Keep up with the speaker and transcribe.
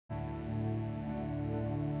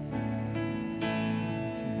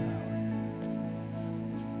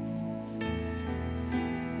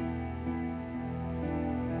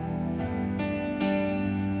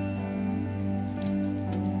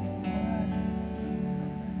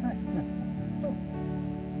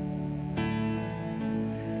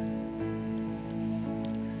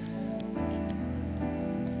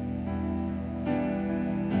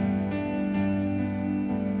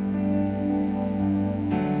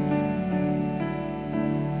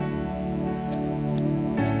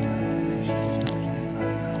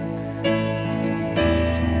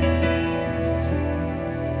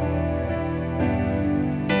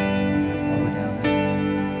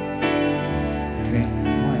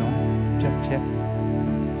Check.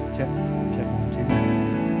 Check. Check 1, 2.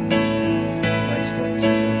 Right, start.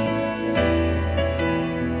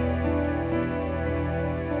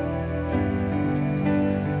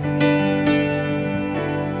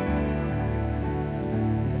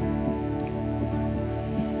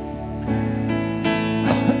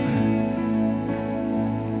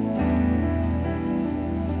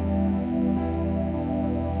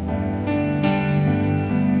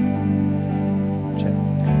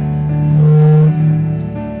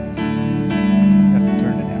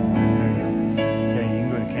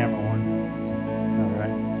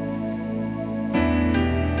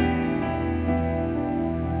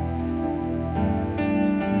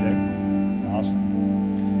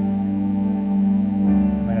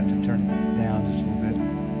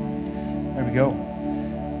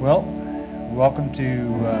 Welcome to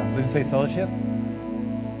Living Faith Fellowship.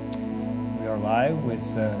 We are live with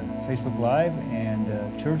Facebook Live, and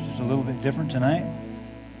church is a little bit different tonight.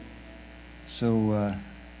 So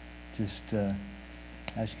just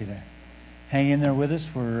ask you to hang in there with us.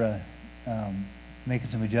 We're making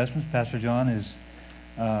some adjustments. Pastor John is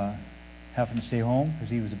having to stay home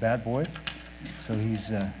because he was a bad boy. So he's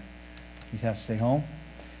has to stay home,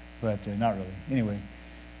 but not really. Anyway,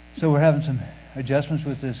 so we're having some adjustments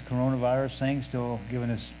with this coronavirus thing, still giving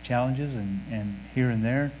us challenges and here and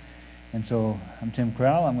there. And so I'm Tim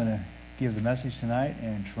Crowl. I'm going to give the message tonight,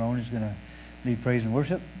 and Sharon is going to lead praise and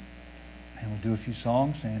worship, and we'll do a few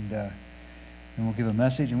songs, and we'll give a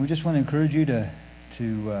message. And we just want to encourage you to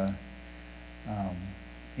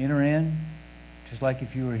enter in, just like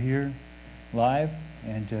if you were here live,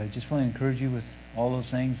 and just want to encourage you with all those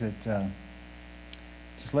things that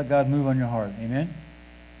just let God move on your heart. Amen?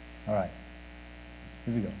 All right.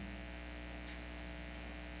 Here we go.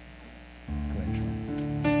 Go ahead, Sean.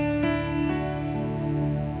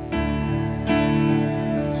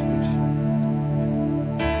 Switch.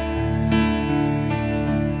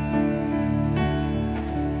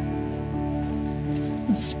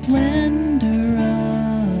 The splendor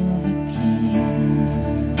of a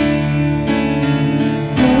king,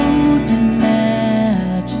 clothed in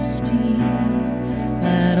majesty,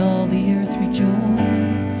 let all the earth rejoice.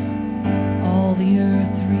 All the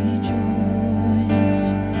earth rejoice.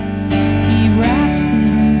 He wraps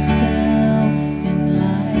himself in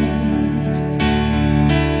light,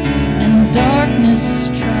 and darkness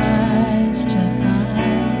tries to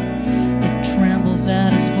hide. It trembles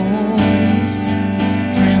at his voice,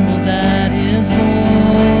 trembles at his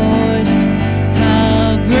voice.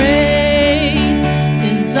 How great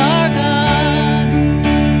is our God?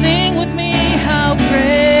 Sing with me, how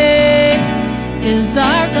great is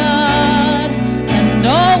our God? And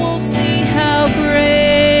all will see how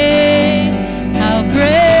great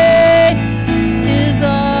is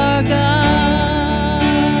our God.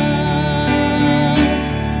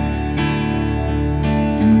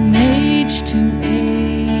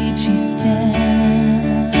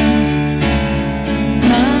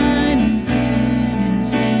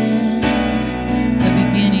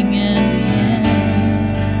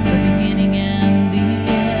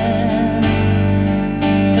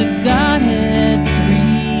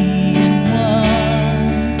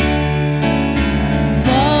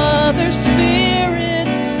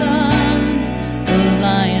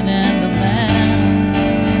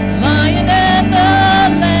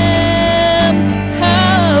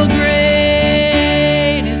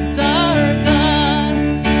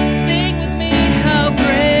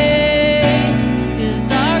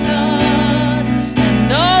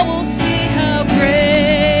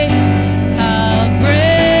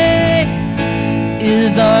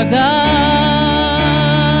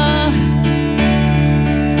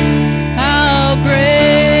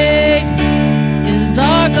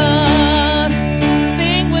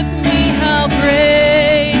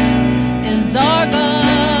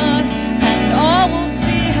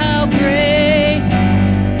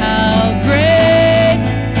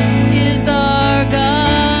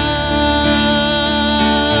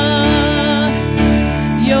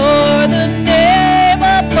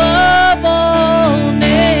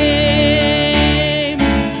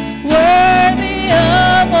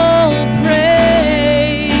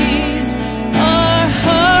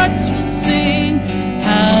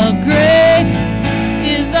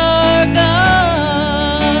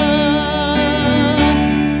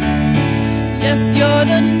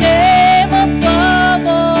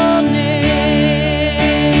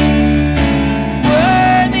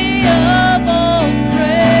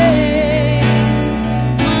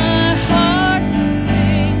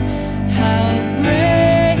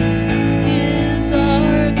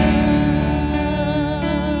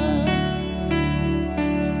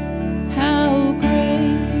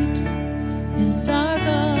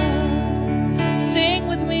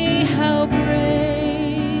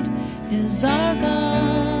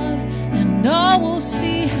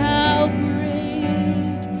 see how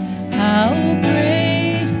great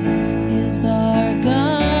is our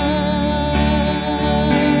God.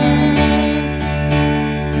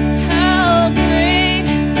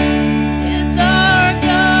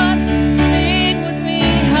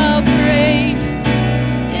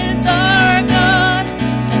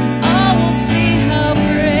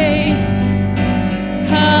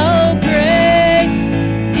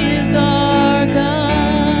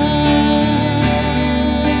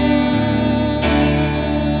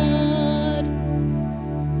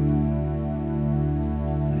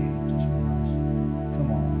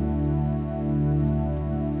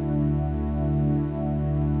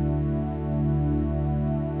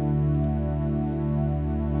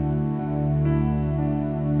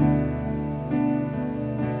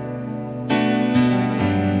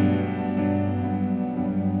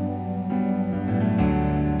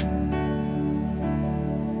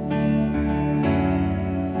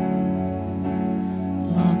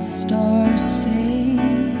 Stars saved,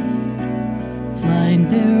 flying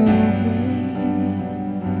their way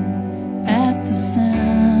at the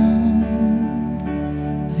sound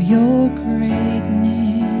of your great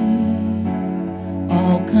name.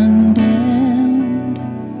 All condemned,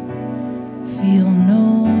 feel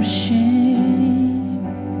no shame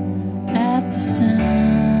at the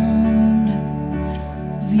sound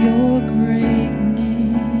of your great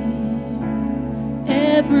name.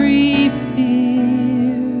 Every fear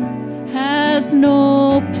has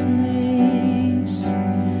no place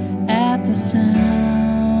at the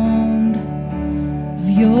sound of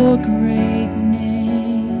your great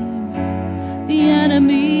name. The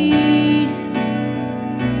enemy,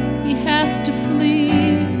 he has to flee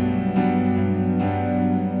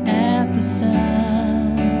at the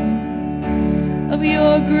sound of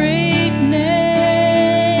your great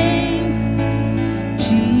name.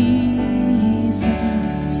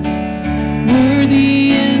 Jesus,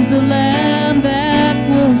 worthy is the Lamb that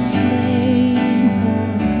was slain for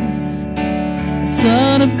us, the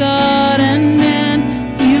Son of God and man.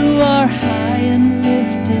 You are high and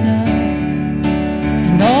lifted up,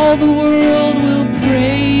 and all the world will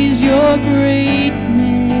praise your great name.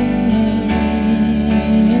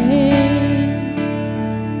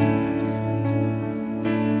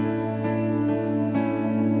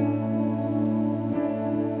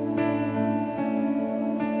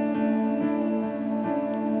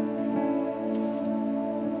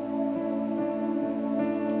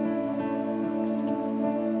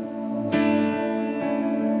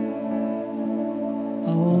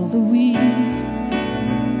 All the weak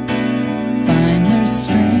find their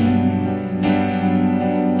strength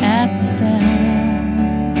at the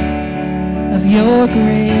sound of your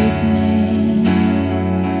great name.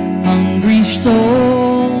 Hungry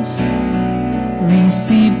souls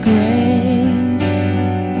receive grace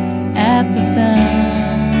at the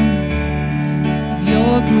sound of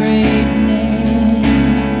your great name.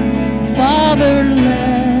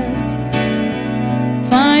 Fatherless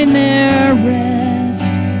find their rest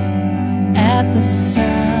at the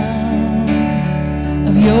sound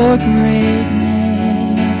of your great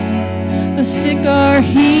name. The sick are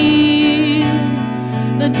healed,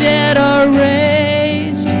 the dead are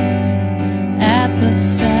raised at the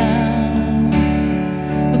sound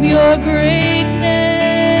of your great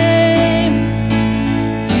name.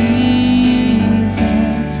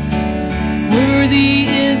 Jesus, worthy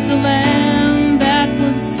is the Lamb that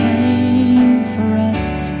was slain for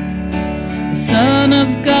us, the Son of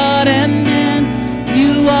God and man.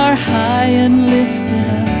 You are high and lifted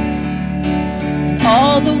up, and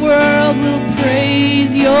all the world will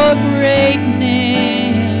praise your great name.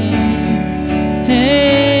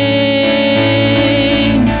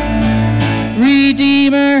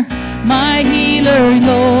 Redeemer, my healer,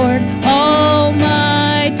 Lord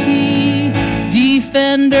Almighty,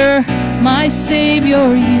 Defender, my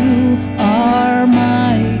Savior, you are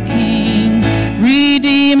my King.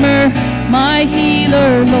 Redeemer, my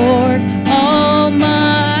healer, Lord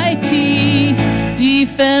Almighty,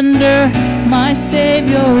 Defender, my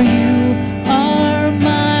Savior, you are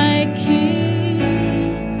my King.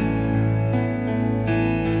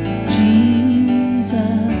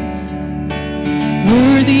 Jesus,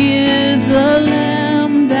 worthy is the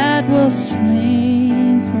Lamb that was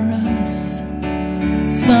slain for us,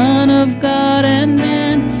 Son of God and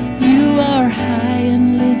man. You are high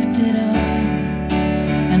and lifted up,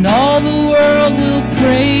 and all the world will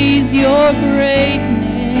praise your great name.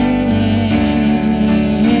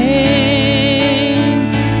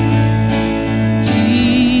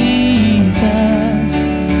 Jesus,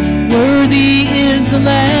 worthy is the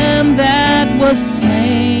Lamb that was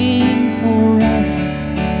slain for us,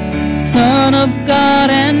 Son of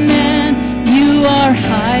God and man, you are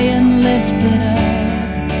high and lifted up,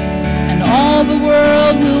 and all the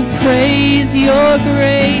world will praise your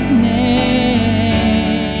great name,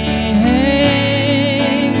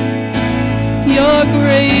 your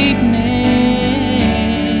great name.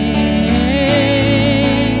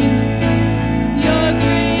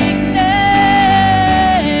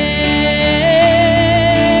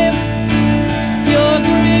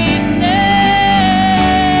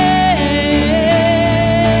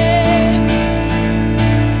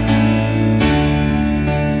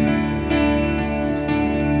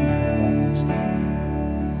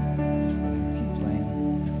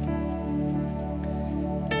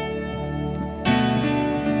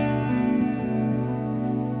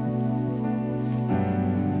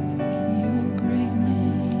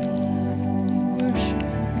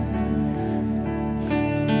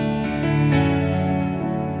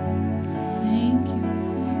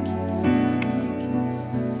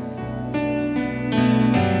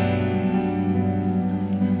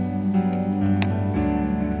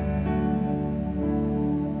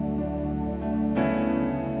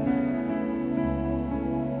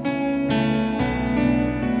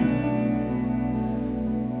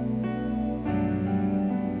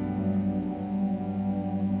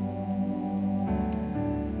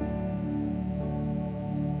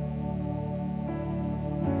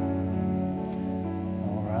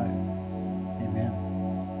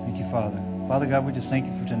 Father God, we just thank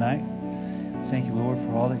you for tonight. Thank you, Lord,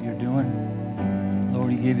 for all that you're doing.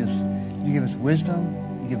 Lord, you give us wisdom,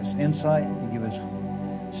 you give us insight, you give us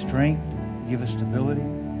strength, you give us stability.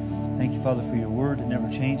 Thank you, Father, for your word that never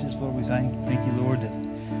changes. Lord, we thank you, Lord,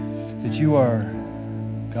 that you are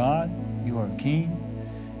God, you are King,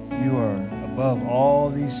 you are above all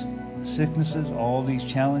these sicknesses, all these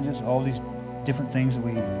challenges, all these different things that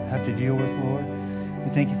we have to deal with, Lord. We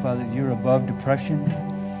thank you, Father, that you're above depression.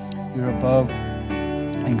 You're above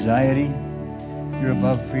anxiety. You're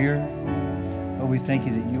above fear. Oh, we thank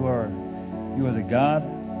you that you are the God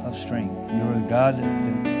of strength. You are the God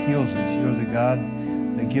that heals us. You are the God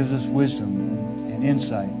that gives us wisdom and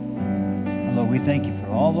insight. And Lord, we thank you for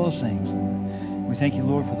all those things. We thank you,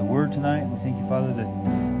 Lord, for the word tonight. We thank you, Father, that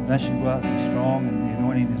the message will go out and be strong and the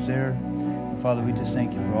anointing is there. And Father, we just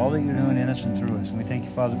thank you for all that you're doing in us and through us. And we thank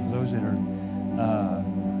you, Father, for those that are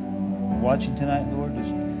watching tonight, Lord,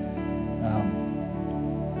 just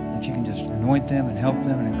that you can just anoint them and help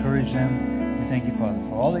them and encourage them. We thank you, Father,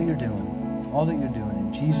 for all that you're doing. All that you're doing.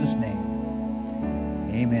 In Jesus' name.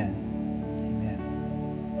 Amen. Amen.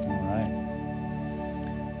 All right.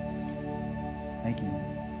 Thank you.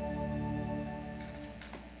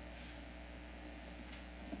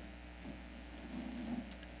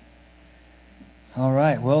 All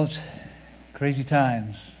right. Well, it's crazy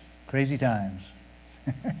times. Crazy times.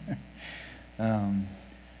 I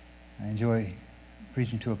enjoy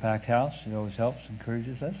preaching to a packed house. It always helps,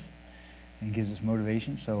 encourages us, and gives us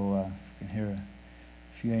motivation. So you can hear a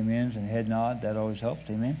few amens and a head nod. That always helps.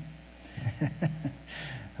 Amen.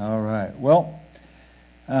 All right. Well,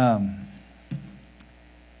 I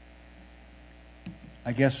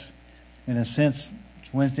guess in a sense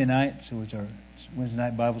it's Wednesday night, so it's Wednesday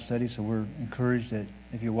night Bible study. So we're encouraged that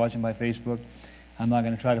if you're watching by Facebook, I'm not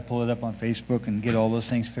going to try to pull it up on Facebook and get all those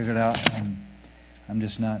things figured out. I'm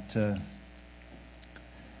just not.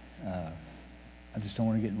 I just don't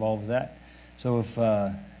want to get involved with that. So if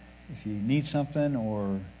you need something,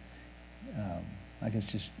 or I guess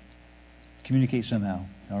just communicate somehow.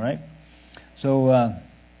 All right. So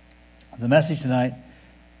the message tonight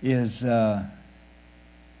is, the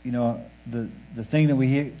thing that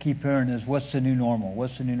we keep hearing is, what's the new normal?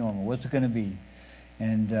 What's the new normal? What's it going to be?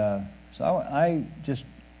 And so I just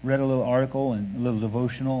read a little article and a little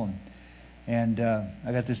devotional, and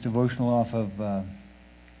I got this devotional off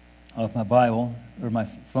of my Bible or my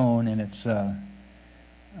phone, and it's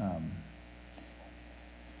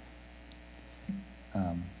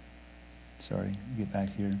sorry, get back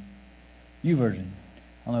here. YouVersion.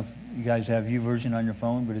 I don't know if you guys have YouVersion on your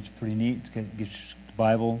phone, but it's pretty neat. It gets the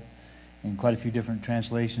Bible and quite a few different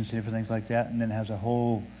translations and different things like that, and then it has a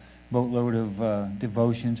whole boatload of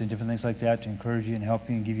devotions and different things like that to encourage you and help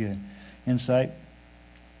you and give you insight.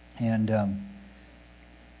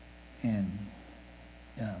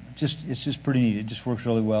 It's just pretty neat. It just works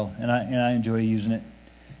really well, and I enjoy using it.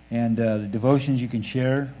 And the devotions you can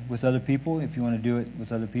share with other people if you want to do it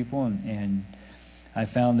with other people. And I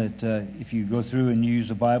found that if you go through and use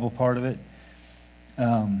the Bible part of it,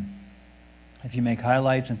 if you make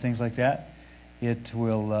highlights and things like that, it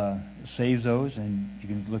will save those, and you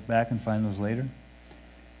can look back and find those later.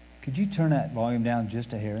 Could you turn that volume down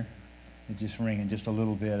just a hair? It's just ringing just a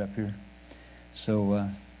little bit up here. So,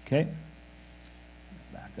 okay.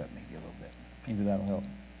 Back up maybe a little bit. Maybe that'll help.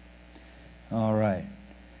 All right.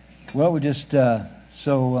 Well, we just,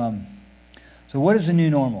 so what is the new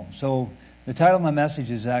normal? So the title of my message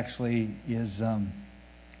is what is the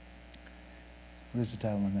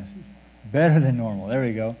title of my message? Better than normal. There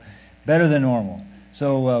we go. Better than normal.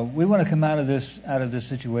 So we want to come out of this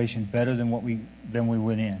situation better than we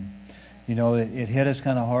went in. You know, it hit us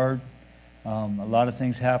kind of hard. A lot of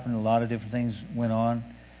things happened. A lot of different things went on,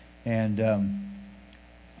 and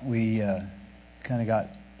we kind of got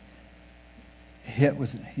hit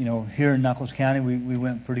with, you know, here in Knuckles County, we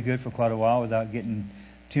went pretty good for quite a while without getting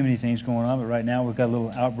too many things going on. But right now we've got a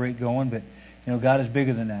little outbreak going. But you know, God is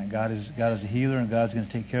bigger than that. God is a healer, and God's going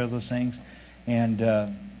to take care of those things. And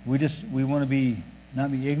we want to not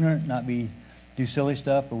be ignorant, do silly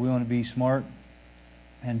stuff, but we want to be smart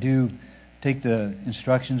and take the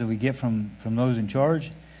instructions that we get from those in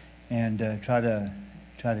charge, and try to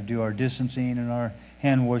do our distancing and our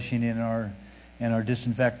hand washing and our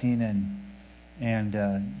disinfecting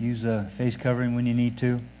and use a face covering when you need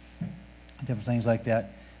to, different things like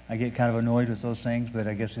that. I get kind of annoyed with those things, but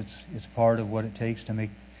I guess it's part of what it takes to make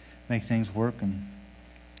things work, and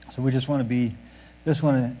so we just want to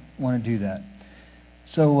do that.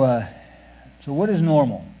 So what is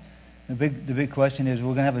normal? The big question is, we're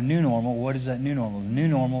going to have a new normal. What is that new normal? The new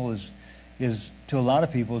normal is to a lot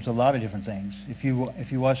of people, it's a lot of different things. If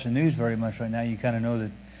you watch the news very much right now, you kind of know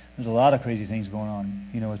that there's a lot of crazy things going on.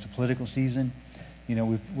 You know, it's a political season. You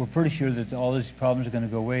know, we're pretty sure that all these problems are going to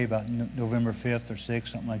go away about November 5th or 6th,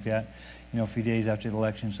 something like that. You know, a few days after the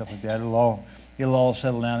election, stuff like that. It'll all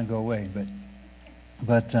settle down and go away.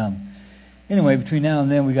 But anyway, between now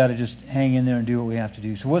and then, we got to just hang in there and do what we have to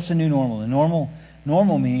do. So what's the new normal? The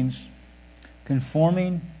normal means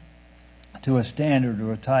conforming to a standard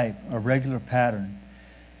or a type, a regular pattern.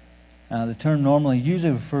 The term normally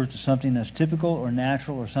usually refers to something that's typical or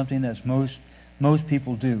natural, or something that most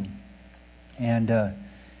people do. And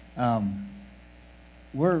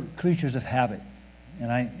we're creatures of habit,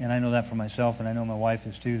 and I know that for myself, and I know my wife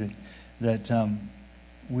is too. That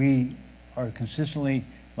we are consistently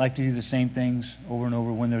like to do the same things over and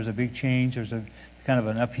over. When there's a big change, there's a kind of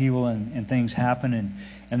an upheaval, and things happen,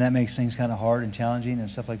 and that makes things kind of hard and challenging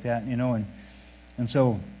and stuff like that, you know. And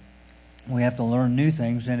so we have to learn new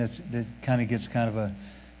things, and it kind of gets kind of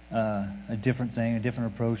a different thing, a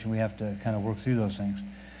different approach, and we have to kind of work through those things.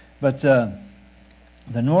 But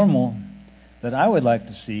the normal that I would like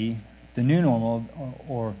to see, the new normal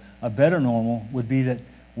or a better normal, would be that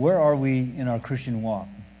where are we in our Christian walk?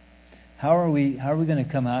 How are we going to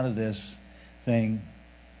come out of this thing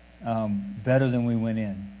better than we went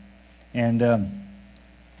in? And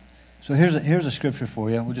so here's a scripture for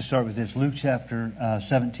you. We'll just start with this. Luke chapter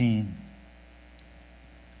 17.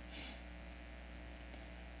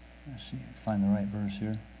 Let's see, find the right verse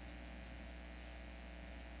here.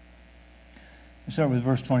 Let's start with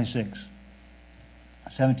verse 26.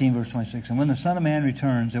 17, verse 26. And when the Son of Man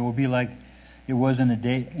returns, it will be like it was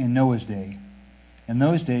in Noah's day. In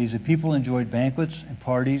those days, the people enjoyed banquets and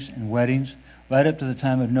parties and weddings right up to the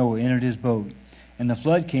time of Noah entered his boat. And the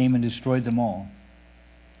flood came and destroyed them all.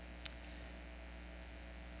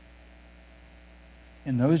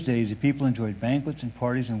 In those days, the people enjoyed banquets and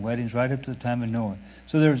parties and weddings right up to the time of Noah.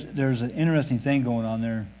 So there's an interesting thing going on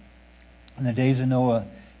there. In the days of Noah,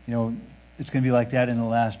 you know, it's going to be like that in the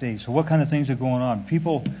last days. So what kind of things are going on?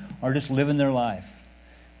 People are just living their life.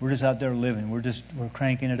 We're just out there living. We're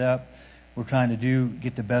cranking it up. We're trying to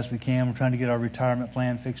get the best we can. We're trying to get our retirement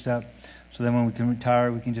plan fixed up, so then when we can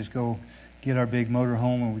retire, we can just go get our big motor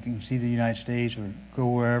home, and we can see the United States or go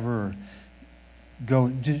wherever, or go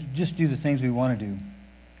just do the things we want to do.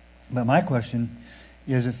 But my question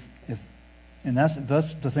is, if and that's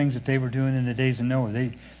the things that they were doing in the days of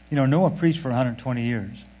Noah. Noah preached for 120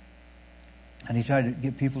 years, and he tried to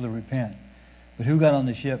get people to repent. But who got on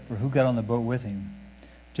the ship, or who got on the boat with him?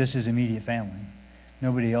 Just his immediate family.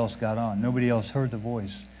 Nobody else got on. Nobody else heard the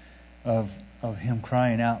voice of him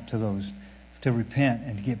crying out to those to repent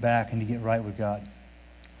and to get back and to get right with God.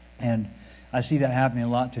 And I see that happening a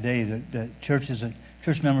lot today. That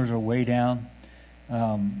church members are way down.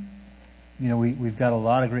 We've got a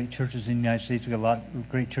lot of great churches in the United States. We've got a lot of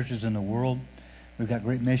great churches in the world. We've got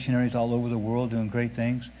great missionaries all over the world doing great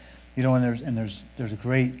things. And there's a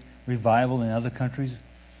great revival in other countries.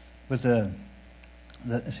 But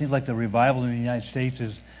it seems like the revival in the United States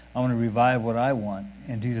is, I want to revive what I want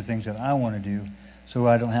and do the things that I want to do, so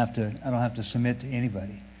I don't have to submit to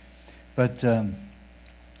anybody. But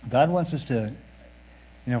God wants us to,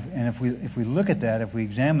 and if we look at that, if we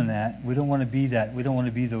examine that, we don't want to be that. We don't want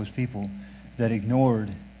to be those people that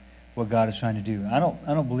ignored what God is trying to do. I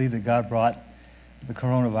don't believe that God brought the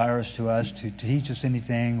coronavirus to us to teach us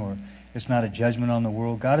anything, or it's not a judgment on the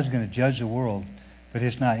world. God is going to judge the world, but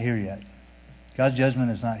it's not here yet. God's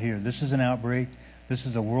judgment is not here. This is an outbreak. This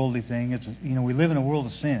is a worldly thing. It's we live in a world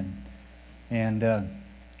of sin, and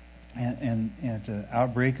it's an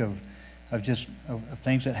outbreak of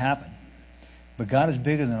things that happen. But God is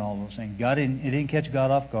bigger than all those things. It didn't catch God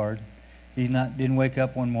off guard. He didn't wake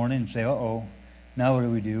up one morning and say, "Uh-oh, now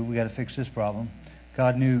what do? We got to fix this problem."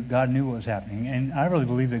 God knew what was happening, and I really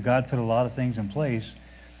believe that God put a lot of things in place,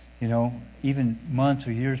 even months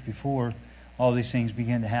or years before all these things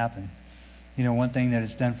began to happen. One thing that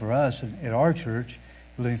it's done for us at our church,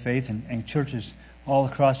 Living Faith, and churches all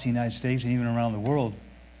across the United States and even around the world,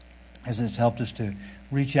 is it's helped us to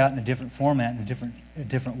reach out in a different format, in a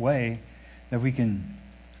different way, that we can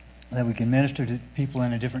minister to people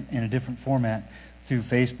in a different format through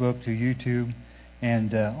Facebook, through YouTube,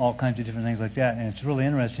 and all kinds of different things like that. And it's really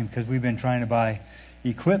interesting because we've been trying to buy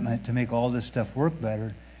equipment to make all this stuff work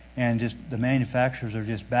better, and just the manufacturers are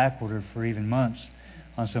just backordered for even months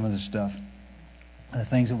on some of this stuff. The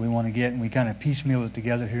things that we want to get, and we kind of piecemeal it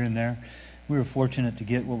together here and there. We were fortunate to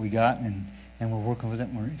get what we got, and we're working with it,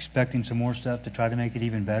 and we're expecting some more stuff to try to make it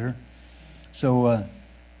even better. So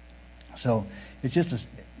it's just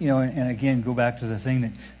and again, go back to the thing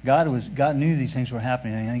that God knew these things were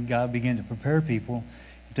happening, and I think God began to prepare people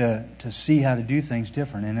to see how to do things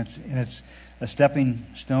different, and it's a stepping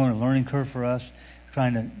stone, a learning curve for us,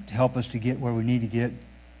 trying to help us to get where we need to get.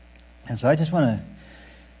 And so I just want to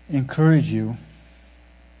encourage you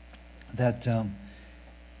that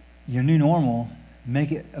your new normal,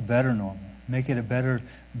 make it a better normal. Make it a better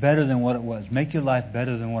than what it was. Make your life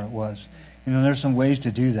better than what it was. There's some ways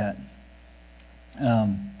to do that.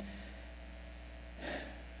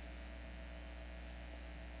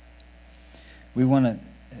 We want to,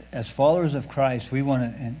 as followers of Christ, we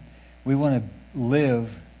want to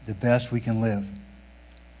live the best we can live.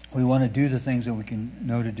 We want to do the things that we can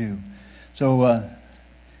know to do. So,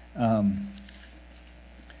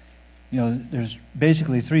 there's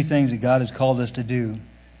basically three things that God has called us to do,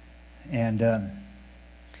 and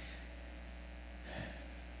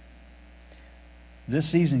this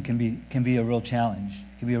season can be a real challenge.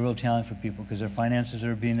 It can be a real challenge for people because their finances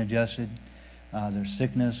are being adjusted. There's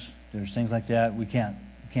sickness. There's things like that. We can't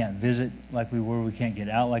visit like we were. We can't get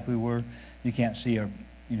out like we were. You can't see your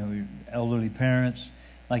elderly parents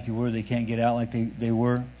like you were. They can't get out like they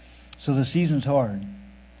were. So the season's hard,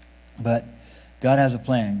 but God has a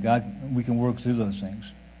plan. We can work through those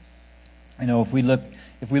things. If we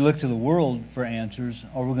look to the world for answers,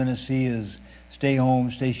 all we're going to see is stay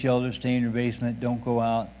home, stay sheltered, stay in your basement, don't go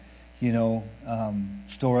out,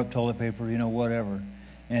 store up toilet paper, whatever,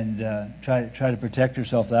 and try to protect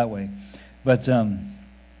yourself that way. But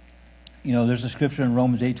there's a scripture in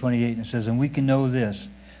Romans 8:28, and it says, "And we can know this,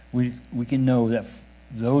 we can know that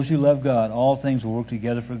those who love God, all things will work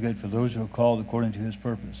together for good for those who are called according to His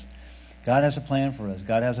purpose." God has a plan for us.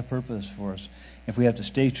 God has a purpose for us. If we have to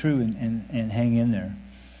stay true and hang in there.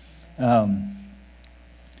 Some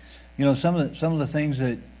of the things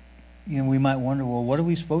that we might wonder, well, what are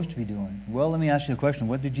we supposed to be doing? Well, let me ask you a question.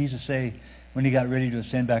 What did Jesus say when He got ready to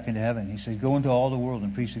ascend back into heaven? He said, "Go into all the world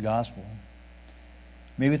and preach the gospel."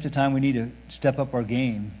 Maybe it's a time we need to step up our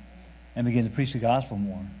game and begin to preach the gospel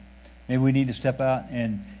more. Maybe we need to step out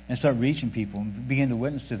and start reaching people and begin to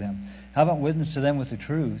witness to them. How about witness to them with the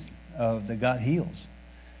truth that God heals?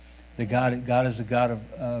 That God is a God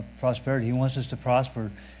of prosperity. He wants us to prosper.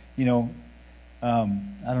 I don't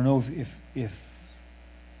know if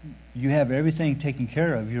you have everything taken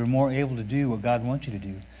care of, you're more able to do what God wants you to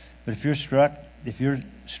do. But if you're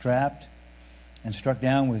strapped and struck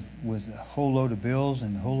down with a whole load of bills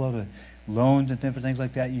and a whole load of loans and different things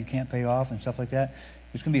like that you can't pay off and stuff like that,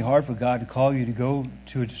 it's going to be hard for God to call you to go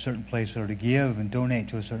to a certain place or to give and donate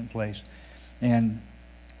to a certain place. And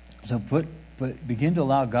so begin to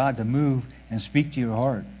allow God to move and speak to your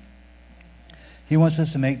heart. He wants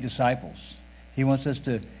us to make disciples. He wants us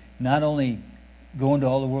to not only go into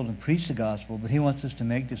all the world and preach the gospel, but He wants us to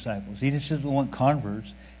make disciples. He just doesn't want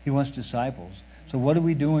converts. He wants disciples. So what are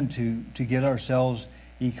we doing to get ourselves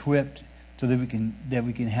equipped so that we can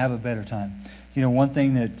have a better time? One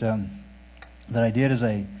thing that I did is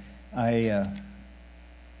I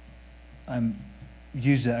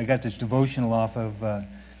got this devotional off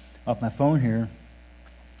my phone here,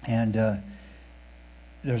 and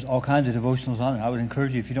there's all kinds of devotionals on it. I would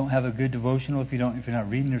encourage you, if you don't have a good devotional, if you're not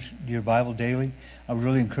reading your Bible daily, I would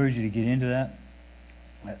really encourage you to get into that.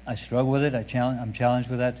 I struggle with it. I'm challenged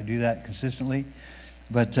with that, to do that consistently.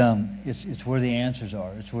 But it's where the answers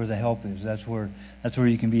are. It's where the help is. That's where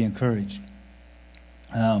you can be encouraged.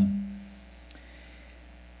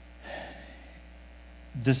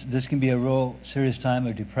 This can be a real serious time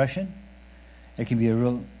of depression. It can be a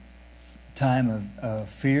real time of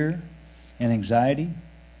fear and anxiety.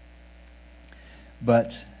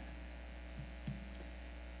 But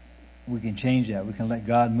we can change that. We can let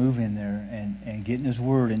God move in there and get in His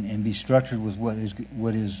Word and be structured with what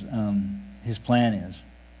His plan is.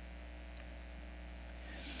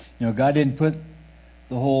 You know, God didn't put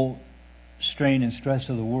the whole strain and stress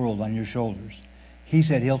of the world on your shoulders. He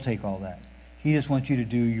said He'll take all that. He just wants you to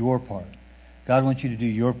do your part. God wants you to do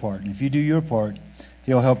your part. And if you do your part,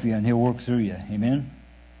 He'll help you and He'll work through you. Amen?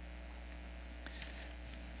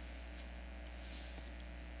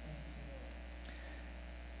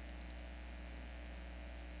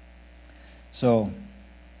 So,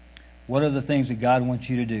 what are the things that God wants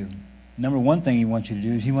you to do? Number one thing He wants you to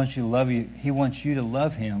do is He wants you to love you. He wants you to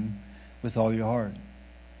love Him with all your heart.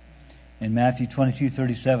 In Matthew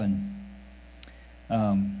 22:37,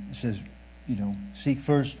 it says, you know, seek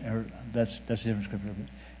first, or that's a different scripture,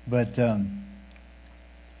 but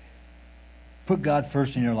put God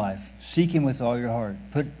first in your life. Seek Him with all your heart.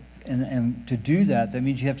 And to do that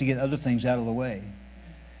means you have to get other things out of the way.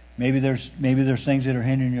 Maybe there's things that are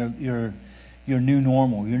hindering your new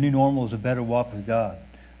normal. Your new normal is a better walk with God.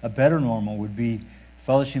 A better normal would be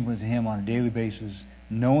fellowship with Him on a daily basis,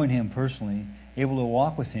 knowing Him personally, able to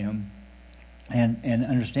walk with Him, and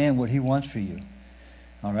understand what He wants for you.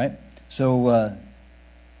 All right? So,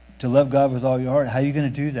 to love God with all your heart, how are you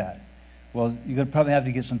going to do that? Well, you're going to probably have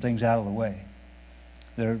to get some things out of the way.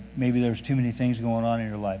 Maybe there's too many things going on in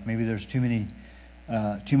your life. Maybe there's too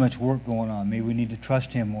much work going on. Maybe we need to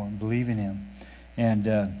trust Him more and believe in Him, and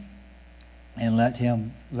let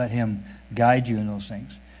Him guide you in those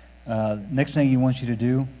things. Next thing He wants you to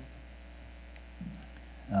do,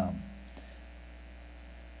 I'm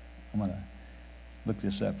going to look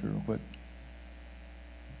this up here real quick.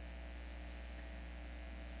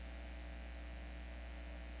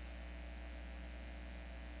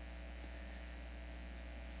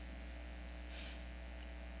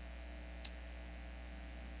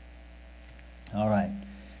 All right.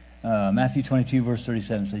 Matthew 22, verse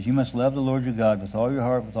 37 says, "You must love the Lord your God with all your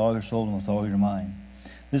heart, with all your soul, and with all your mind.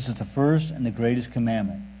 This is the first and the greatest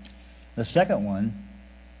commandment. The second one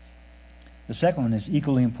is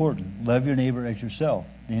equally important. Love your neighbor as yourself.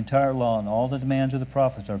 The entire law and all the demands of the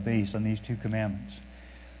prophets are based on these two commandments."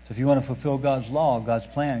 So if you want to fulfill God's law, God's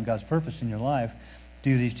plan, God's purpose in your life,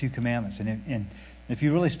 do these two commandments. And if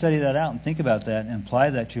you really study that out and think about that and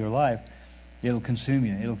apply that to your life, it'll consume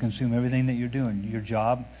you. It'll consume everything that you're doing. Your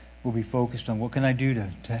job will be focused on what can I do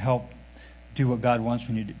to help do what God wants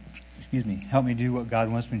me to do. Excuse me. Help me do what God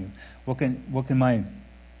wants me to do.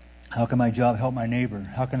 How can my job help my neighbor?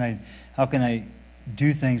 How can I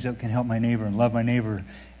do things that can help my neighbor and love my neighbor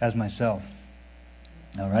as myself?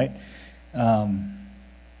 All right.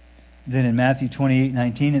 Then in Matthew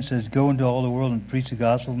 28:19 it says, "Go into all the world and preach the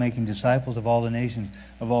gospel, making disciples of all the nations,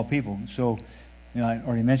 of all people." So, you know, I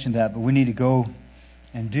already mentioned that, but we need to go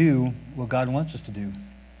and do what God wants us to do.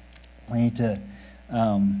 We need to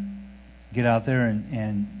get out there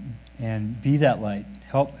and be that light.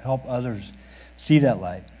 Help others see that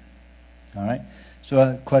light. All right?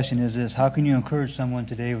 So the question is this: how can you encourage someone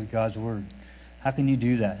today with God's Word? How can you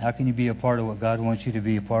do that? How can you be a part of what God wants you to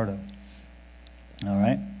be a part of? All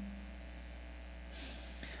right?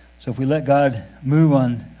 So if we let God move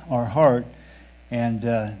on our heart and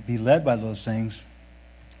be led by those things,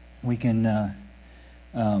 we can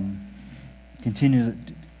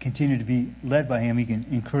continue to be led by Him. We can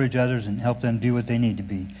encourage others and help them do what they need to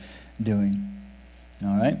be doing.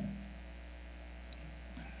 All right?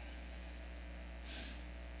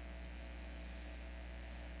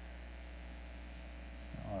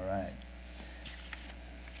 All right.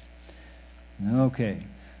 Okay.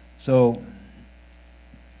 So,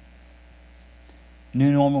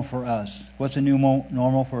 new normal for us. What's a new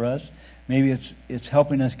normal for us? Maybe it's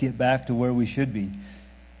helping us get back to where we should be.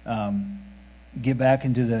 Get back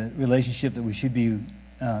into the relationship that we should be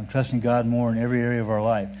trusting God more in every area of our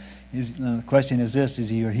life. The question is this: is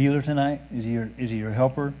He your healer tonight? Is He your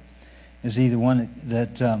helper? Is He the one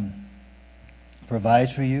that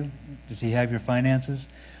provides for you? Does He have your finances?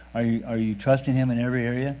 Are you trusting Him in every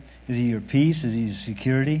area? Is He your peace? Is He your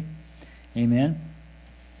security? Amen?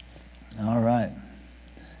 All right.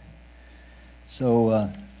 So, all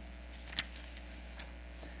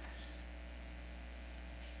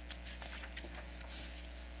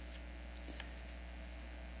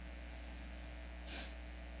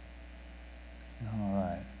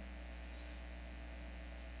right.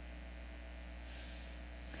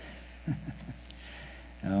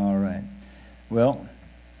 Well,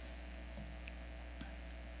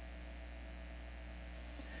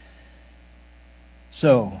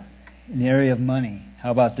 so in the area of money,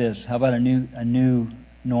 how about this? How about a new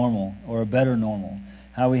normal, or a better normal?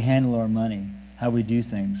 How we handle our money, how we do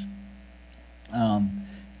things. In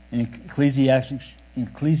Ecclesiastes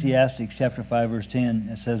chapter 5, verse 10,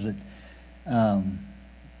 it says that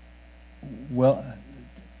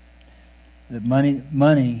that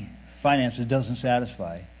money, finances doesn't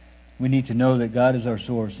satisfy. We need to know that God is our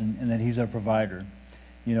source and that He's our provider.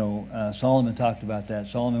 You know, Solomon talked about that.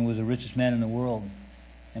 Solomon was the richest man in the world,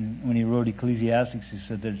 and when he wrote Ecclesiastes, he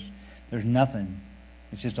said, "There's nothing.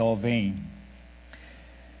 It's just all vain."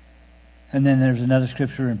 And then there's another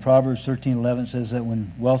scripture in Proverbs 13:11 says that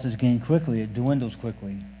when wealth is gained quickly, it dwindles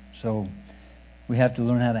quickly. So we have to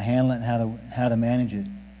learn how to handle it and how to manage it.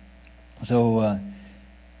 So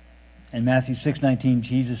in Matthew 6:19,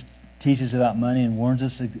 Jesus teaches about money and warns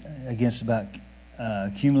us against about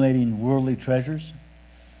accumulating worldly treasures.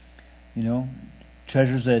 You know,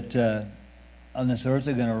 treasures that on this earth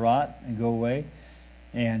are going to rot and go away,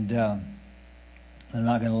 and they're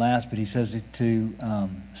not going to last. But he says to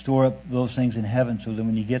store up those things in heaven, so that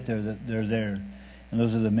when you get there, that they're there, and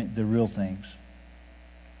those are the real things.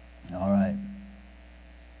 All right.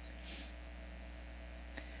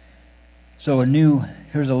 So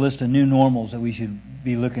here's a list of new normals that we should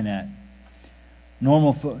be looking at.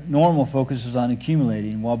 Normal focuses on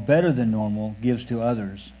accumulating, while better than normal gives to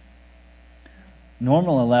others.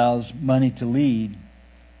 Normal allows money to lead,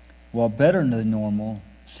 while better than normal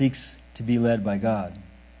seeks to be led by God.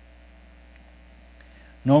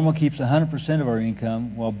 Normal keeps 100% of our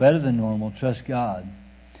income, while better than normal trusts God.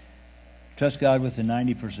 Trust God with the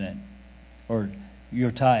 90%, or your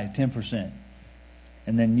tithe, 10%.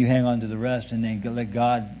 And then you hang on to the rest, and then let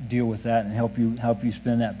God deal with that and help you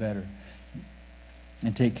spend that better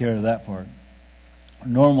and take care of that part.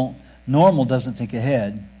 Normal doesn't think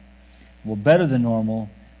ahead. Well, better than normal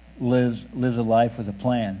lives a life with a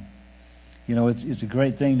plan. You know, it's a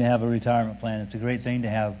great thing to have a retirement plan. It's a great thing to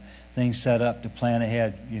have things set up to plan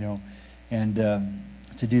ahead, you know, and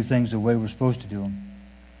to do things the way we're supposed to do them.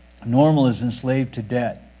 Normal is enslaved to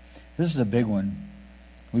debt. This is a big one.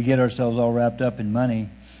 We get ourselves all wrapped up in money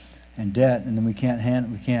and debt, and then we can't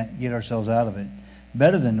get ourselves out of it.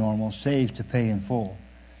 Better than normal saves to pay in full.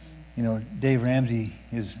 You know, Dave Ramsey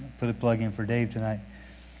has put a plug in for Dave tonight.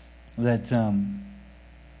 That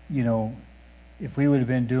you know, if we would have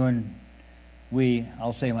been doing,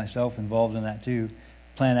 I'll say myself involved in that too,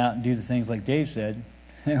 plan out and do the things like Dave said,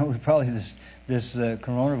 you know, probably this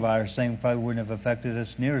coronavirus thing probably wouldn't have affected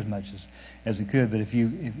us near as much as it could. But if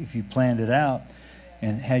you planned it out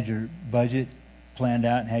and had your budget planned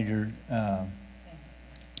out and had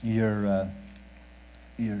your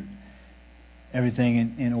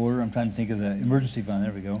everything in order. I'm trying to think of the emergency fund.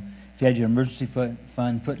 There we go. If you had your emergency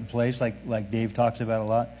fund put in place, like Dave talks about a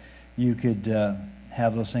lot, you could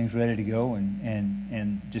have those things ready to go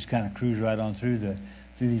and just kind of cruise right on through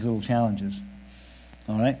these little challenges.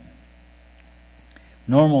 All right.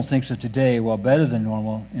 Normal thinks of today, while better than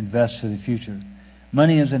normal invests for the future.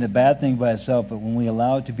 Money isn't a bad thing by itself, but when we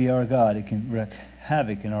allow it to be our God, it can wreak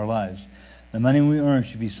havoc in our lives. The money we earn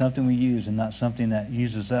should be something we use and not something that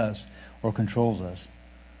uses us or controls us.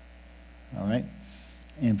 All right?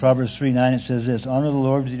 In Proverbs 3:9 it says this, "Honor the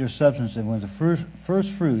Lord with your substance and with the first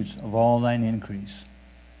fruits of all thine increase."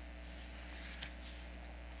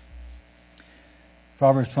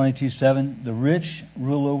 Proverbs 22:7, "The rich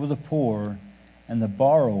rule over the poor, and the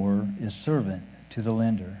borrower is servant to the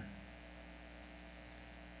lender."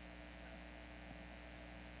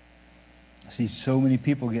 See, so many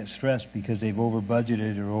people get stressed because they've over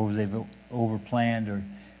budgeted or they've over planned, or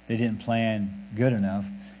they didn't plan good enough,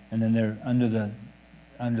 and then they're under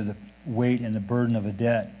the weight and the burden of a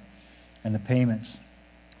debt and the payments.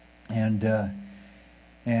 And I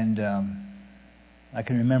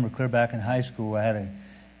can remember clear back in high school, I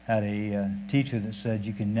had a teacher that said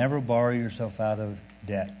you can never borrow yourself out of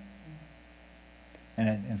debt.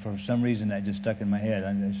 And for some reason that just stuck in my head.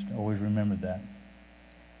 I just always remembered that.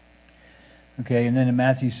 Okay, and then in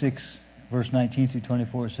Matthew 6, verse 19 through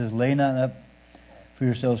 24, it says, "Lay not up for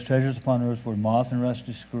yourselves treasures upon earth, where moth and rust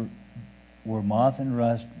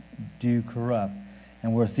do corrupt,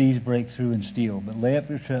 and where thieves break through and steal. But lay up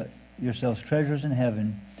yourselves treasures in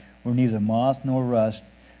heaven, where neither moth nor rust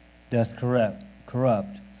doth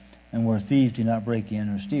corrupt, and where thieves do not break in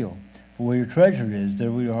or steal. For where your treasure is,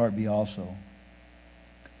 there will your heart be also."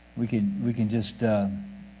 We can just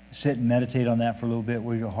sit and meditate on that for a little bit.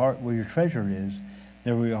 Where your treasure is,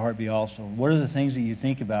 there will your heart be also. What are the things that you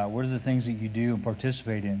think about? What are the things that you do and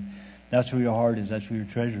participate in That's where your heart is. That's where your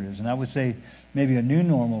treasure is. And I would say maybe a new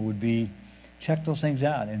normal would be check those things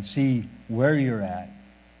out and see where you're at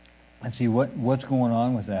and see what's going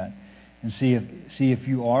on with that and see if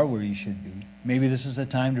you are where you should be. Maybe this is a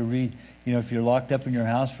time to read, if you're locked up in your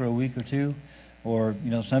house for a week or two, or,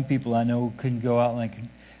 some people I know couldn't go out, like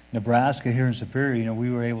Nebraska here in Superior,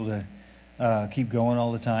 we were able to keep going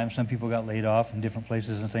all the time. Some people got laid off in different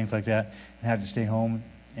places and things like that and had to stay home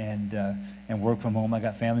and work from home. I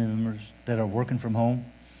got family members that are working from home,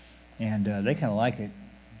 and they kind of like it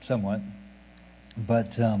somewhat.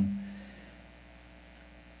 But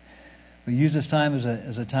use this time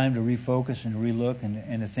as a time to refocus and to relook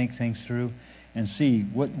and to think things through and see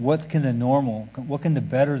what can the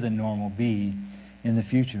better than normal be in the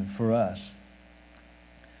future for us.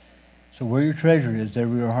 So where your treasure is, there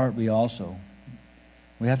will your heart be also.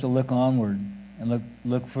 We have to look onward and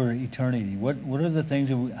look for eternity. What are the things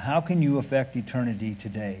how can you affect eternity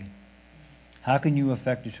today? How can you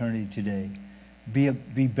affect eternity today?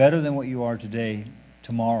 Be better than what you are today,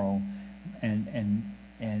 tomorrow, and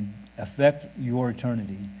affect your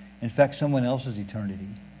eternity. Affect someone else's eternity.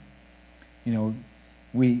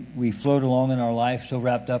 We float along in our life so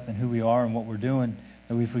wrapped up in who we are and what we're doing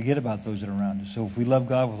that we forget about those that are around us. So if we love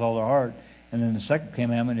God with all our heart, and then the second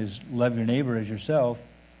commandment is love your neighbor as yourself,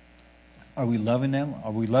 are we loving them?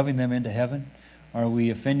 Are we loving them into heaven? Are we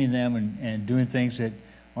offending them and doing things that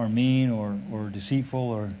are mean or deceitful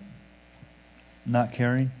or not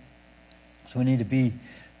caring? So we need to be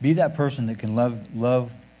that person that can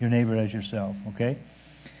love your neighbor as yourself, okay?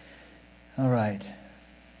 All right.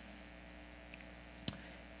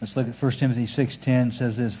 Let's look at 1 Timothy 6:10.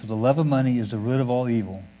 Says this, "For the love of money is the root of all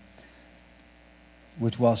evil,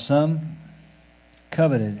 which while some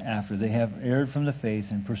coveted after, they have erred from the faith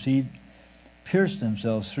and pierced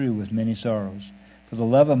themselves through with many sorrows. For the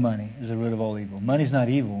love of money is the root of all evil." Money is not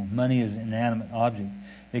evil. Money is an inanimate object.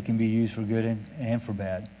 It can be used for good and for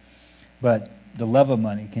bad. But the love of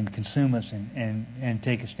money can consume us and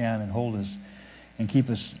take us down and hold us and keep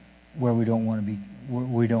us where we don't want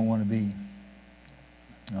to be.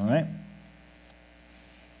 All right?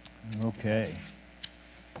 Okay.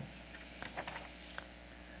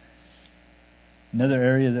 Another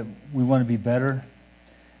area that we want to be better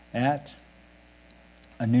at,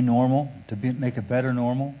 a new normal, make a better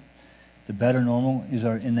normal. The better normal is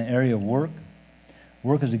in the area of work.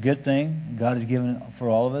 Work is a good thing. God has given it for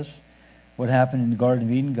all of us. What happened in the Garden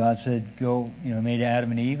of Eden? God said, go, made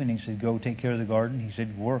Adam and Eve, and he said, go take care of the garden. He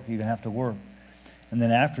said, work, you're going to have to work. And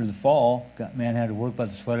then after the fall, man had to work by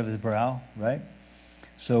the sweat of his brow, right?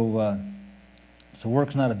 So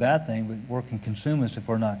work's not a bad thing, but work can consume us if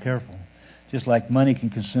we're not careful. Just like money can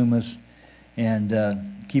consume us and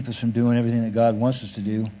keep us from doing everything that God wants us to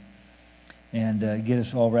do and get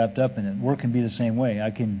us all wrapped up in it. Work can be the same way.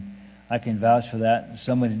 I can vouch for that.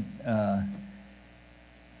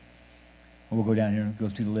 We'll go down here and go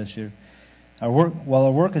through the list here. While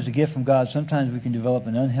our work is a gift from God, sometimes we can develop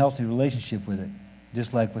an unhealthy relationship with it,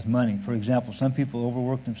 just like with money. For example, some people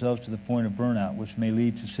overwork themselves to the point of burnout, which may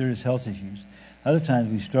lead to serious health issues. Other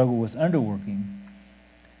times we struggle with underworking,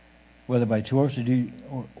 whether by choice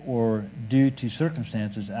or due to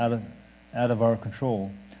circumstances out of our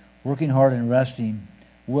control. Working hard and resting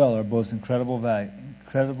well are both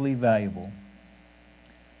incredibly valuable.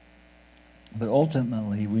 But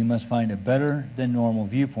ultimately, we must find a better than normal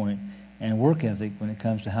viewpoint and work ethic when it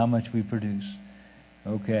comes to how much we produce.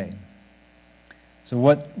 Okay. So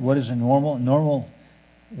what is a normal? Normal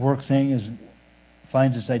work thing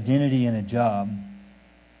finds its identity in a job,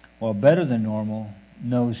 while better than normal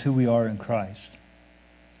knows who we are in Christ.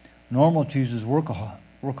 Normal chooses workaholic,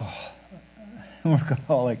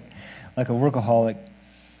 like a workaholic,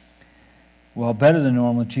 while better than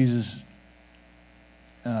normal chooses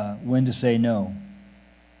when to say no.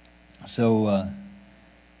 So a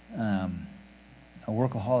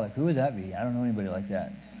workaholic, who would that be? I don't know anybody like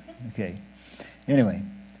that. Okay. Anyway,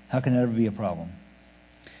 how can that ever be a problem?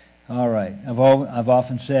 All right. I've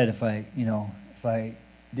often said if I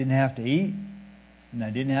didn't have to eat and I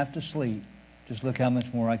didn't have to sleep, just look how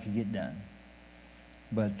much more I could get done.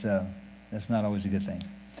 But that's not always a good thing.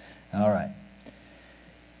 All right.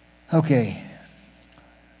 Okay.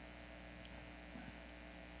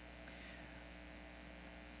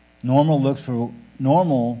 For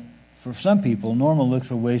some people, normal looks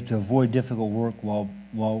for ways to avoid difficult work, while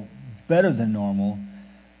better than normal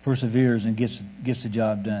perseveres and gets the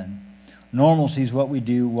job done. Normal sees what we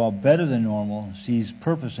do, while better than normal sees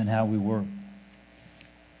purpose in how we work.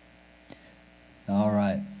 All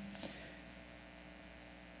right.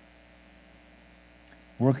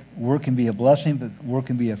 Work can be a blessing, but work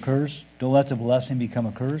can be a curse. Don't let the blessing become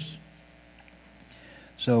a curse.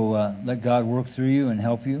 So let God work through you and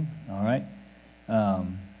help you, all right?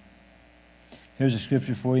 Here's a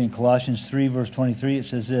scripture for you in Colossians 3, verse 23. It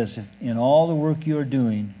says this, if in all the work you are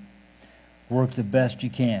doing, work the best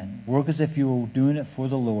you can. Work as if you were doing it for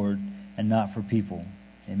the Lord and not for people.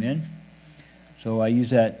 Amen? So I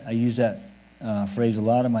use that phrase a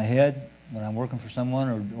lot in my head when I'm working for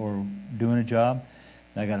someone or doing a job.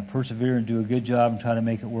 I got to persevere and do a good job and try to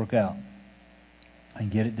make it work out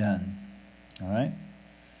and get it done. All right?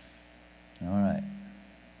 All right.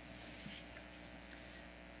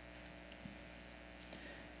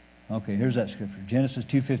 Okay, here's that scripture. Genesis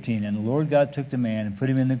 2:15. And the Lord God took the man and put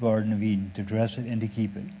him in the Garden of Eden to dress it and to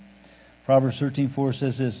keep it. Proverbs 13:4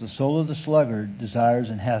 says this, the soul of the sluggard desires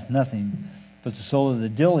and hath nothing, but the soul of the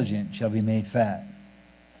diligent shall be made fat.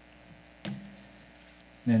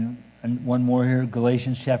 Then one more here,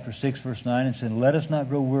 Galatians chapter 6, verse 9, and said, let us not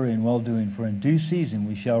grow weary in well-doing, for in due season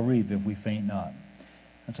we shall reap if we faint not.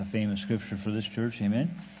 That's a famous scripture for this church,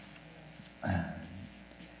 amen?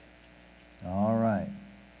 All right.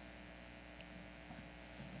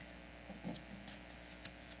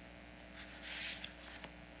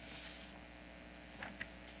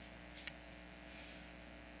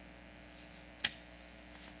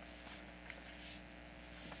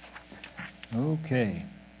 Okay.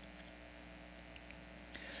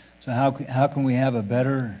 So how can we have a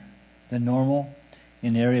better than normal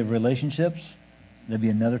in the area of relationships? That'd be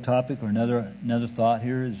another topic or another thought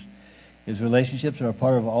here is relationships are a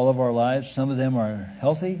part of all of our lives. Some of them are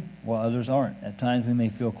healthy while others aren't. At times we may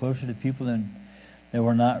feel closer to people that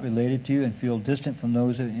we're not related to and feel distant from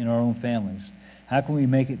those in our own families. How can we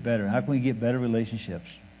make it better? How can we get better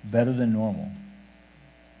relationships? Better than normal.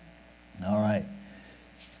 All right.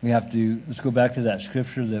 Let's go back to that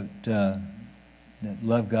scripture that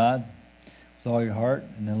love God with all your heart,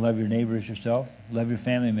 and then love your neighbor as yourself. Love your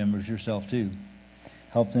family members yourself too.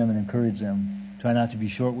 Help them and encourage them. Try not to be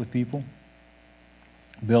short with people.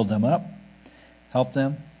 Build them up. Help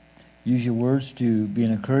them. Use your words to be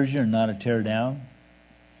an encourager and not a tear down.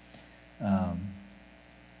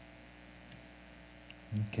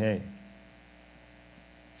 Okay.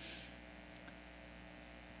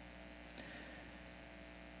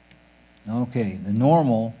 Okay,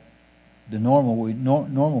 normal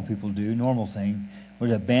people do, normal thing,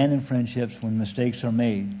 would abandon friendships when mistakes are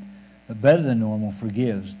made. But better than normal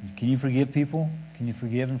forgives. Can you forgive people? Can you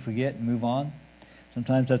forgive and forget and move on?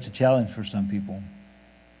 Sometimes that's a challenge for some people.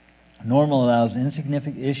 Normal allows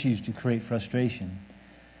insignificant issues to create frustration.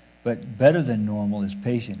 But better than normal is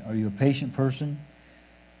patient. Are you a patient person?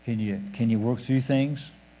 Can you work through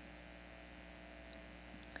things?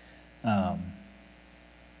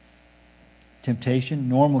 Temptation.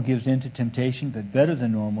 Normal gives in to temptation, but better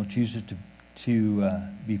than normal chooses to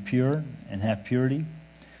be pure and have purity.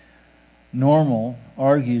 Normal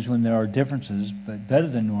argues when there are differences, but better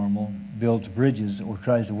than normal builds bridges or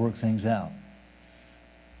tries to work things out.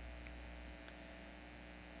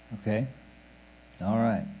 Okay? All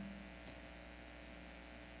right.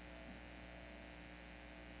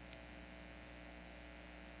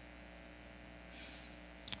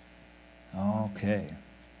 Okay.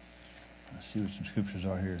 Let's see what some scriptures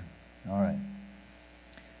are here. All right.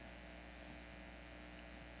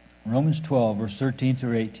 Romans 12, verse 13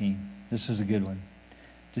 through 18. This is a good one.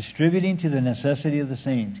 Distributing to the necessity of the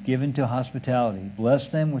saints, given to hospitality. Bless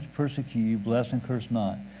them which persecute you, bless and curse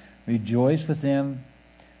not. Rejoice with them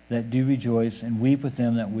that do rejoice, and weep with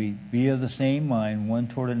them that weep. Be of the same mind one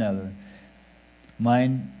toward another.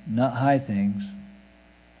 Mind not high things,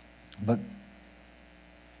 but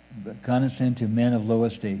condescend to men of low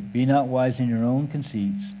estate. Be not wise in your own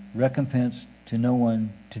conceits. Recompense to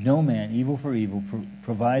no man evil for evil.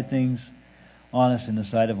 Provide things honest in the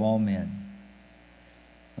sight of all men.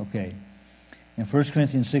 Okay. In 1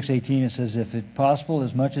 Corinthians 6:18 it says, if it possible,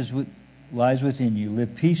 as much as lies within you,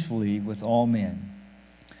 live peacefully with all men.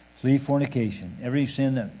 Flee fornication. Every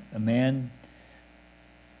sin that a man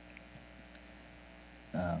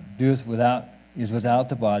doeth is without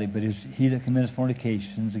the body, but is he that committeth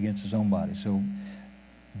fornication sins against his own body. So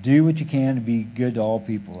do what you can to be good to all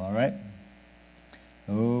people, all right?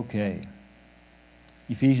 Okay.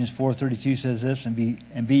 Ephesians 4:32 says this, and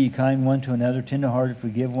be ye kind one to another, tenderhearted,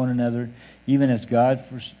 forgive one another, even as God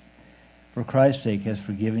for Christ's sake has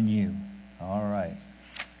forgiven you. All right.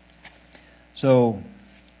 So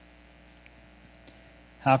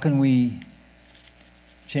how can we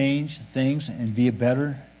change things and be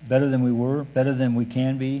better than we were, better than we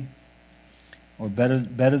can be, or better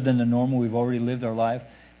than the normal we've already lived our life?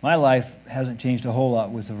 My life hasn't changed a whole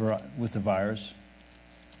lot with the virus,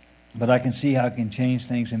 but I can see how I can change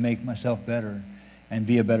things and make myself better and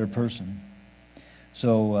be a better person.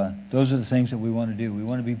 So those are the things that we want to do. We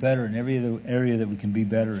want to be better in every other area that we can be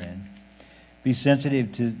better in. Be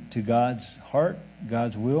sensitive to God's heart,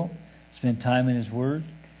 God's will. Spend time in His Word.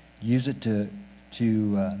 Use it to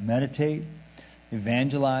meditate,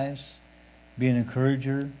 evangelize, be an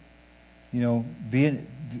encourager. Being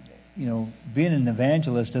an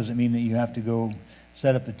evangelist doesn't mean that you have to go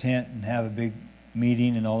set up a tent and have a big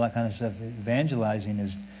meeting and all that kind of stuff. Evangelizing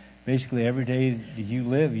is basically every day that you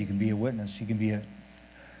live, you can be a witness. You can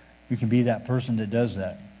be that person that does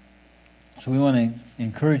that. So we want to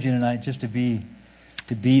encourage you tonight just to be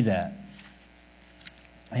that,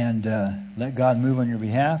 and let God move on your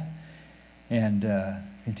behalf, and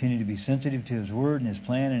continue to be sensitive to His Word and His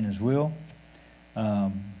plan and His will.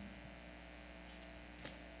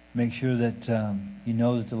 Make sure that you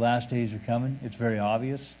know that the last days are coming. It's very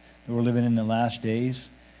obvious that we're living in the last days.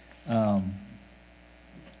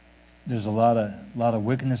 There's a lot of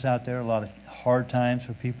wickedness out there, a lot of hard times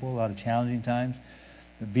for people, a lot of challenging times.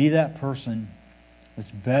 But be that person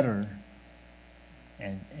that's better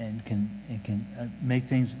and can make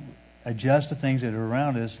things, adjust the things that are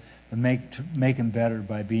around us, but make them better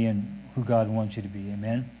by being who God wants you to be.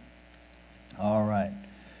 Amen? All right.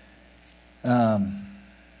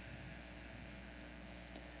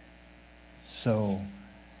 So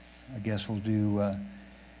I guess we'll do... well,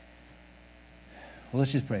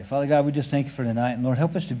 let's just pray. Father God, we just thank you for tonight. And Lord,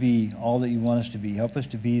 help us to be all that you want us to be. Help us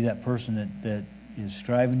to be that person that is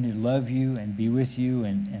striving to love you and be with you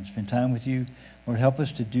and spend time with you. Lord, help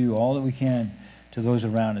us to do all that we can to those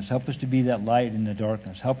around us. Help us to be that light in the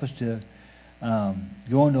darkness. Help us to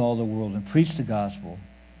go into all the world and preach the gospel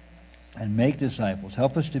and make disciples.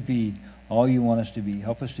 Help us to be all you want us to be.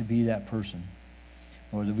 Help us to be that person.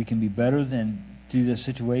 Lord, that we can be better than through this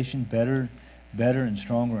situation, better and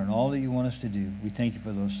stronger in all that you want us to do. We thank you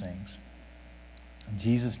for those things. In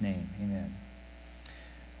Jesus' name, amen.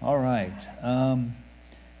 All right.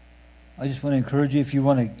 I just want to encourage you, if you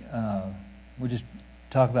want to, we'll just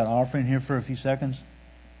talk about offering here for a few seconds.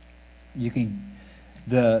 You can,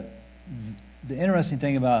 the interesting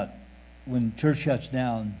thing about when church shuts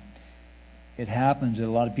down, it happens that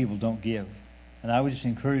a lot of people don't give. And I would just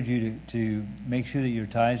encourage you to make sure that your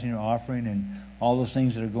tithes and your offering and all those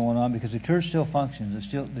things that are going on, because the church still functions.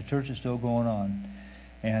 The church is still going on,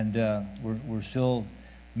 and we're still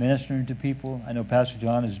ministering to people. I know Pastor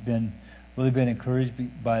John has really been encouraged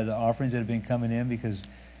by the offerings that have been coming in, because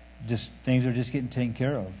things are just getting taken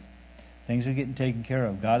care of. Things are getting taken care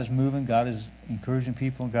of. God is moving. God is encouraging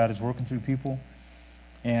people. God is working through people.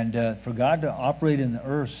 And for God to operate in the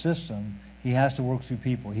earth system, He has to work through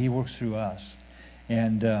people. He works through us.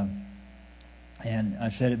 And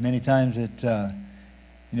I've said it many times that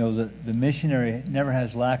the missionary never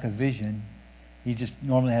has lack of vision. He just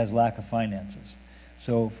normally has lack of finances.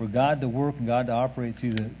 So for God to work and God to operate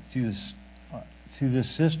through this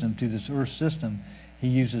system, through this earth system, He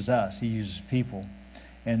uses us. He uses people.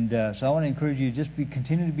 And so I want to encourage you to just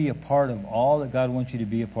continue to be a part of all that God wants you to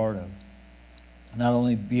be a part of. Not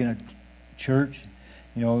only be in a church,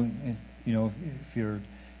 if you're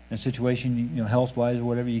in a situation, health-wise or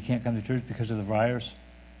whatever, you can't come to church because of the virus,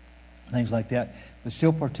 things like that, but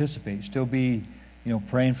still participate. Still be,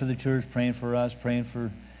 praying for the church, praying for us, praying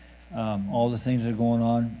for all the things that are going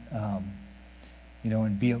on,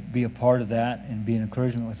 and be a part of that and be an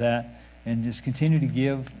encouragement with that, and just continue to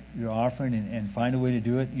give your offering and find a way to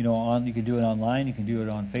do it. You can do it online, you can do it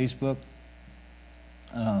on Facebook.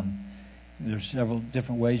 There's several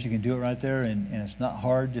different ways you can do it right there, and it's not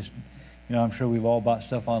hard. Just I'm sure we've all bought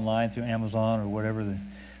stuff online through Amazon or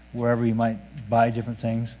wherever you might buy different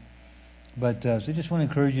things. But so I just want to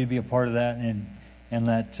encourage you to be a part of that and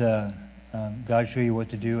let God show you what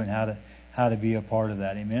to do and how to be a part of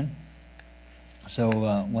that. Amen. So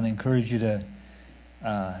I want to encourage you to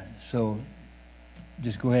so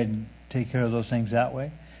just go ahead and take care of those things that way.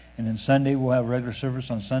 And then Sunday we'll have regular service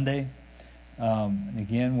on Sunday. And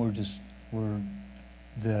again,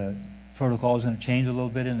 the protocol is going to change a little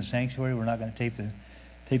bit in the sanctuary. We're not going to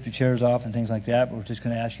tape the chairs off and things like that, but we're just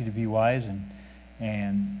going to ask you to be wise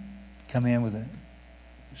and come in with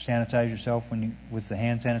sanitize yourself with the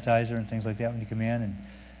hand sanitizer and things like that when you come in, and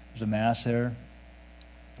there's a mask there,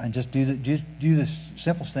 and just do the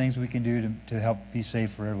simplest things we can do to help be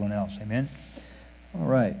safe for everyone else. Amen. All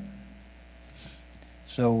right.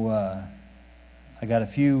 So I got a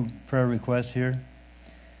few prayer requests here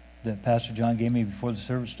that Pastor John gave me before the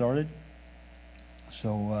service started.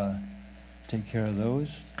 So take care of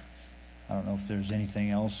those. I don't know if there's anything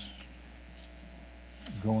else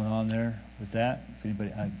going on there with that. If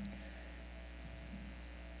anybody, I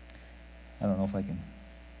don't know if I can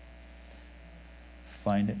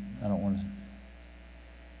find it. I don't want to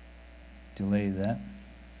delay that.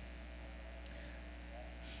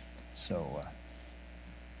 So,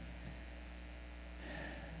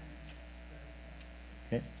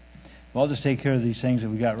 okay. Well, I'll just take care of these things that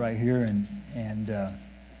we got right here, and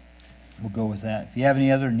we'll go with that. If you have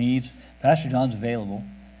any other needs, Pastor John's available.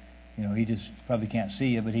 You know, he just probably can't see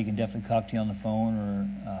you, but he can definitely talk to you on the phone or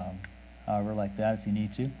however like that if you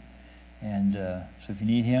need to. And so if you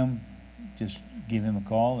need him, just give him a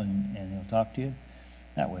call and he'll talk to you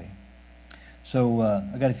that way. So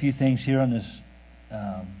I got a few things here on this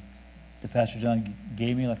that Pastor John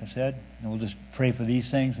gave me, like I said, and we'll just pray for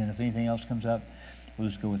these things, and if anything else comes up, we'll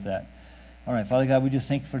just go with that. All right, Father God, we just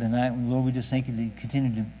thank you for tonight. Lord, we just thank you that you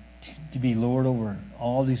continue to be Lord over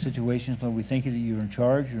all these situations. Lord, we thank you that you're in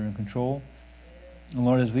charge, you're in control. And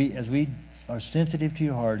Lord, as we are sensitive to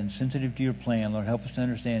your heart and sensitive to your plan, Lord, help us to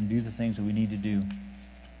understand and do the things that we need to do.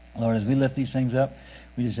 Lord, as we lift these things up,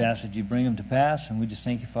 we just ask that you bring them to pass, and we just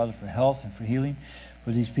thank you, Father, for health and for healing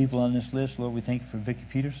for these people on this list. Lord, we thank you for Vicki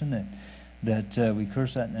Peterson, that we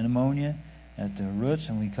curse that pneumonia at the roots,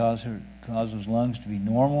 and we cause those lungs to be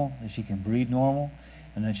normal, that she can breathe normal,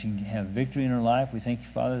 and that she can have victory in her life. We thank you,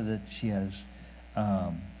 Father, that she has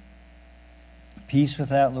peace with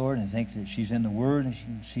that, Lord, and thank you that she's in the Word, and she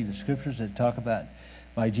can see the Scriptures that talk about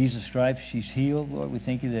by Jesus' stripes she's healed. Lord, we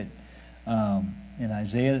thank you that in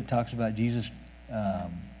Isaiah it talks about Jesus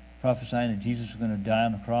prophesying that Jesus was going to die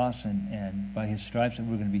on the cross, and by his stripes that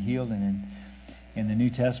we're going to be healed. And in the New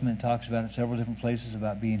Testament it talks about it several different places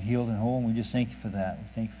about being healed and whole, and we just thank you for that. We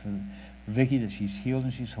thank you for Vicki, that she's healed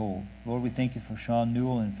and she's whole. Lord, we thank you for Sean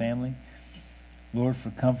Newell and family. Lord,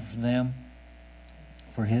 for comfort for them,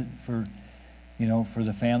 for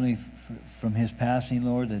the family from his passing,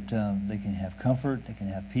 Lord, that they can have comfort, they can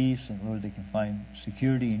have peace, and Lord, they can find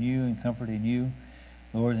security in you and comfort in you.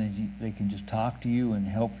 Lord, and they can just talk to you and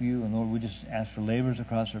help you. And Lord, we just ask for laborers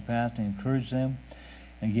across their path to encourage them.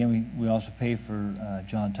 And again, we also pray for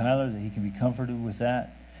John Tyler, that he can be comforted with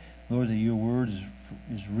that. Lord, that your word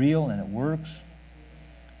is real and it works.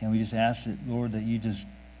 And we just ask that, Lord, that you just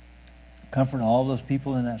comfort all those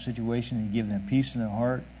people in that situation and give them peace in their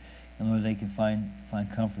heart. And Lord, they can find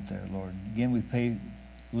comfort there, Lord. Again, we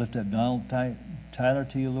lift up Donald Tyler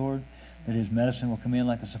to you, Lord, that his medicine will come in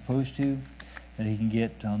like it's supposed to, that he can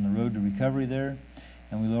get on the road to recovery there.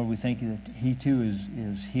 And Lord, we thank you that he too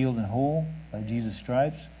is healed and whole by Jesus'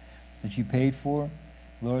 stripes that you paid for.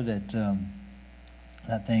 Lord, that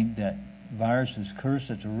that virus is cursed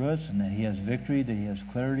at the roots, and that he has victory, that he has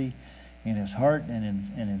clarity in his heart and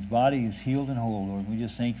in his body is healed and whole, Lord. We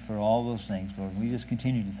just thank you for all those things, Lord. We just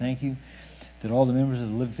continue to thank you that all the members of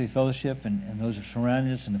the Living Faith Fellowship and those that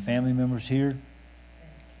surround us and the family members here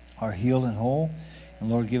are healed and whole. And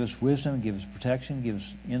Lord, give us wisdom, give us protection, give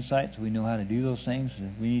us insight so we know how to do those things that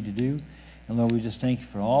we need to do. And Lord, we just thank you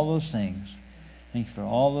for all those things. Thank you for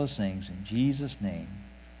all those things in Jesus' name.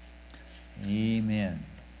 Amen.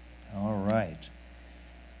 All right.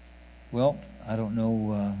 Well, I don't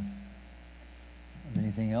know of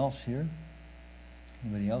anything else here.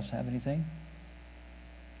 Anybody else have anything?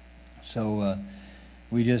 So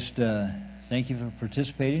we just thank you for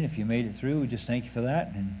participating. If you made it through, we just thank you for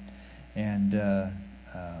that. And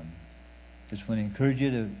just want to encourage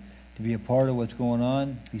you to be a part of what's going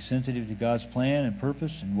on. Be sensitive to God's plan and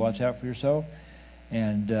purpose, and watch out for yourself.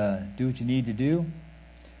 And do what you need to do.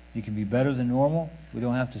 You can be better than normal. We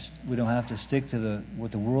don't have to stick to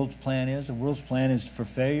what the world's plan is. The world's plan is for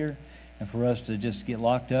failure and for us to just get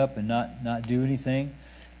locked up and not do anything.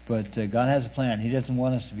 But God has a plan. He doesn't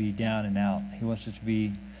want us to be down and out. He wants us to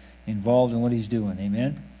be involved in what He's doing.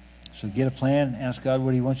 Amen. So get a plan, ask God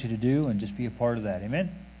what He wants you to do, and just be a part of that.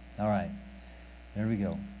 Amen? All right. There we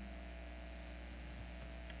go.